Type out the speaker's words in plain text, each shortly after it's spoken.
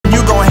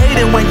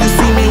when you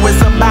see me with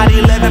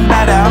somebody living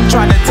better. I'm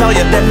trying to tell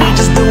you that me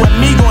just doing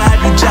me gon'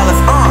 have you jealous.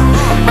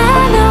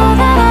 I know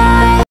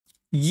that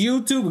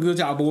YouTube, good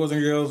y'all boys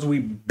and girls. We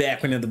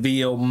back into the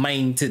video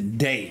main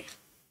today.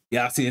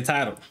 Y'all see the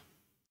title.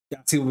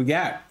 Y'all see what we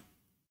got.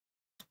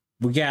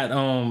 We got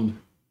hold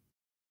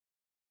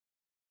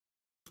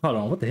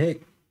on, what the heck?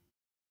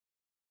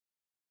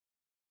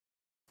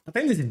 I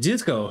think this is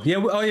JISOO. Yeah,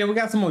 we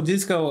got some more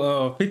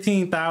JISOO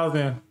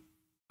 15,000.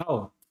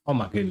 Oh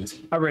my goodness.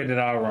 I read it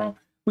all wrong.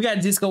 We got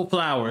JISOO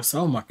flowers.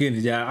 Oh my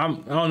goodness, y'all. I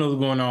don't know what's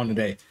going on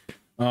today.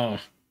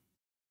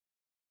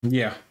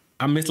 Yeah.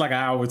 I missed like an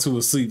hour or two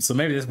of sleep, so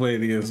maybe that's what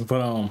it is.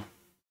 But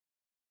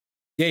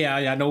yeah,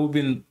 y'all know we've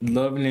been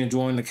loving and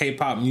enjoying the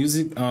K-pop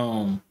music.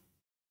 So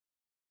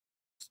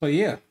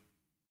yeah,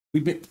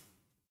 we've been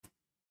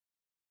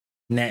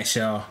Nat,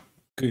 y'all.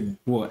 Good,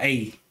 well,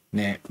 a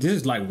Nat. This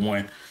is like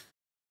one,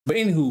 but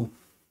anywho,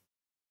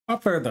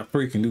 without further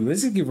freaking ado,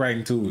 let's just get right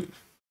into it.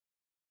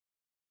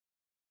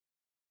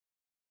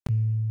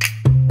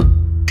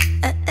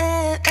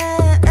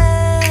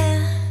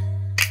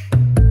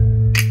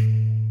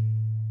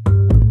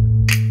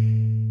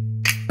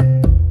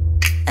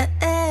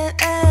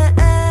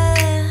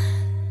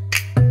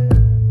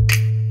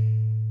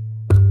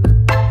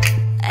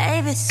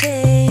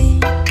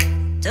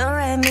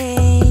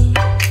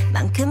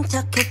 도레미만큼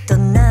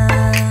착했던 나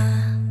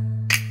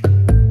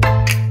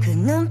그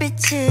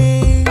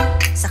눈빛이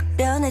싹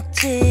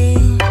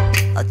변했지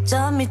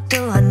어쩜 이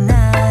또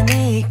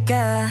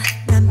하나니까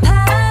난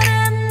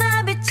파란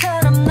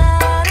나비처럼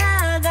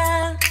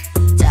날아가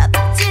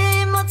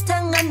잡지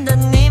못한 건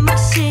넌 네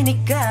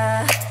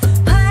몫이니까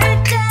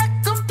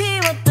활짝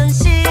꽃피웠던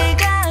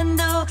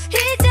시간도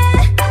이제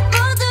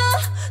모두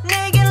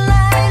내게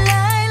lie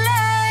lie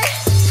lie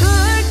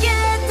붉게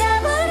다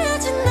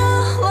버려진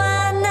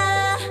너와 나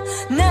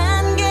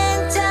난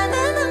괜찮아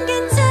넌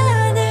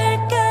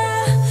괜찮을까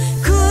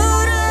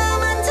구름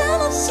한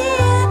점 없이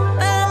예쁜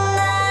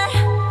날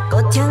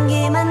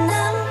꽃향기만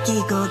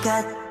남기고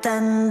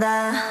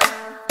갔단다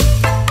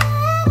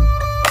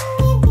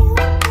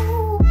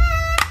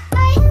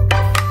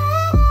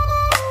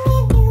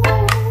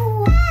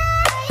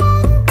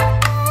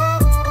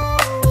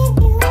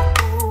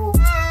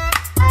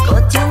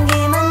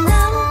꽃향기만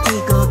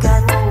남기고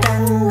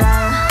갔단다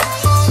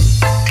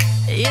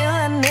You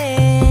and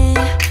me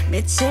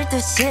미칠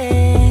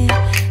듯이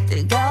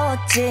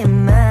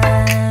뜨거웠지만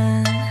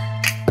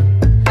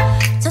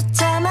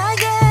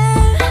처참하게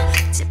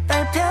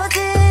짓밟혀진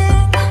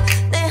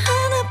내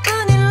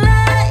하나뿐인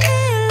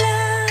라일락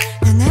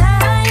난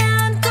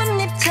하얀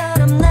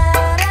꽃잎처럼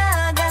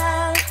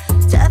날아가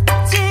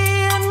잡지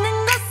않는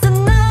것은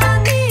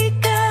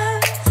너니까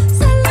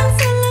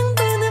살랑살랑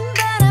부는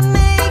바람에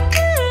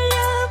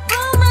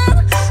이끌려보만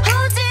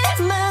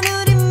오지만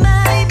우리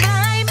my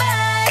bye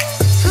bye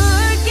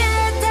붉게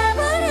다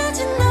버려진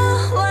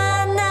너와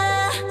나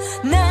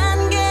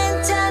난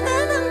괜찮아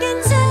넌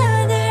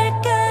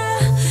괜찮을까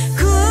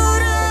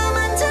구름 한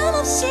점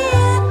없이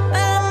예쁜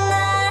날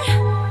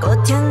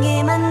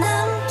꽃향기만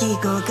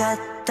남기고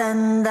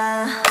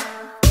갔단다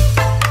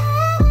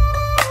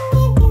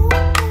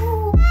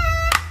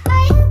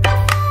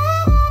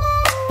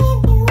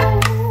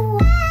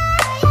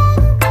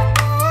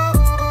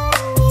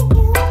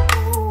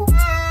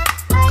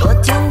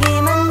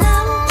꽃향기만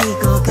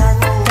남기고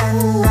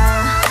갔단다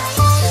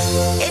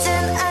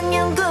이젠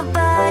안녕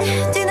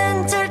goodbye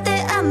뒤는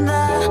절대 안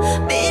봐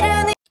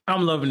미련이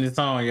I'm loving this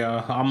song,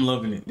 y'all. I'm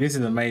loving it. This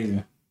is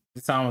amazing.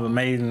 This song is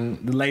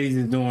amazing. The ladies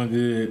is doing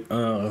good.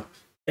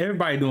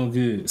 Everybody doing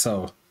good.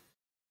 So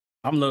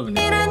I'm loving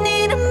it. 이런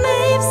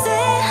이름의 잎새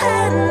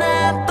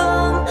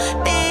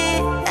하나뿐비에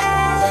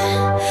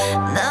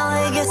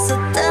너에게서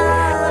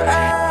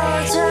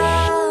떨어져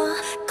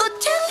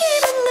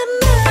꽃향기만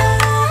남아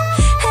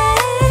hey,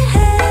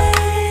 hey,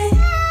 hey,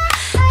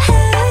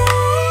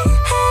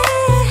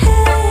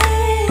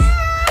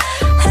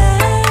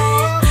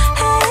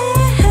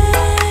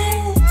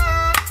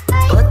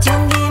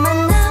 꽃향기만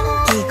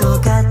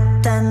남기고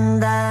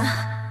갔단다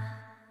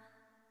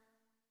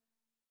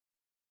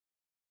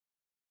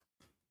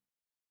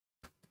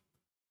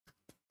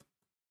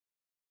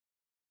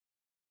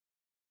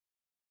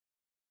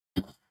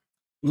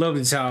Loved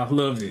it, y'all.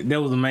 Loved it.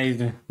 That was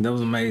amazing. That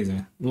was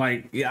amazing.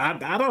 Like, yeah,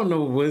 I don't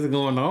know what's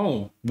going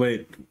on,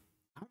 but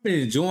I've been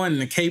enjoying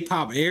the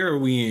K-pop era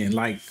we in.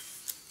 Like,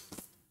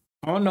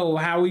 I don't know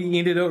how we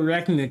ended up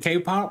reacting to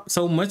K-pop,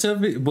 so much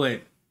of it,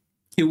 but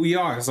here we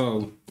are.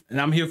 So, and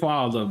I'm here for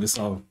all of it.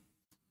 So,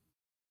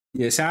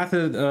 yeah, shout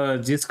out to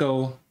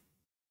JISOO.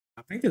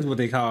 I think that's what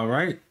they call it,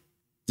 right?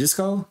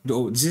 JISOO?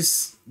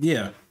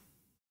 Yeah.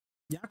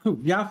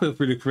 Y'all feel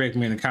free to correct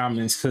me in the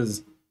comments,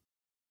 because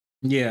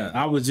yeah,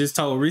 I was just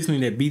told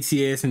recently that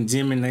BTS and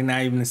Jimin, they're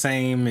not even the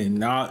same,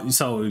 and all,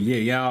 so yeah,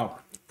 y'all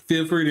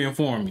feel free to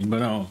inform me.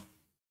 But you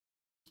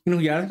know,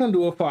 y'all gonna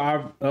do it for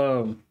our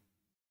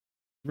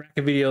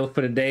bracket video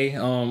for the day.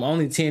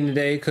 Only 10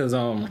 today, because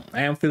I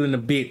am feeling a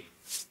bit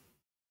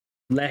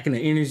lacking the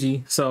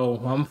energy,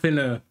 so I'm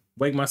finna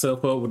wake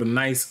myself up with a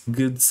nice,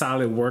 good,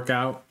 solid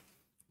workout.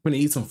 gonna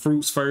eat some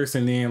fruits first,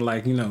 and then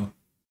like, you know,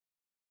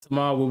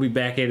 tomorrow we'll be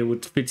back at it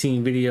with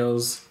 15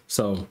 videos.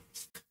 So,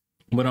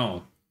 but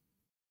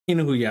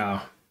anywho,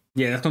 y'all,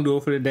 yeah, that's gonna do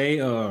it for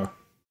today. Let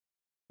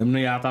me know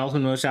y'all thoughts. Let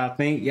me know what y'all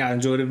think. Y'all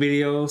enjoy the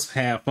videos.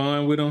 Have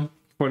fun with them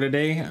for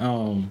today.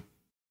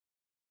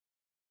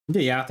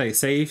 Yeah, y'all stay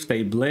safe,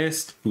 stay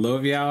blessed.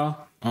 Love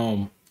y'all.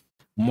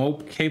 More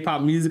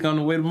K-pop music on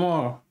the way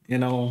tomorrow.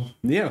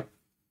 Yeah.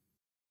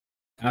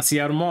 I'll see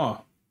y'all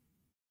tomorrow.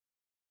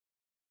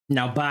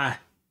 Now, bye.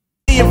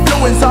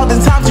 Influence all the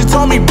times you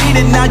told me beat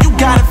it. Now you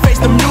gotta face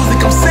the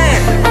music I'm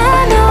saying.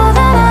 I know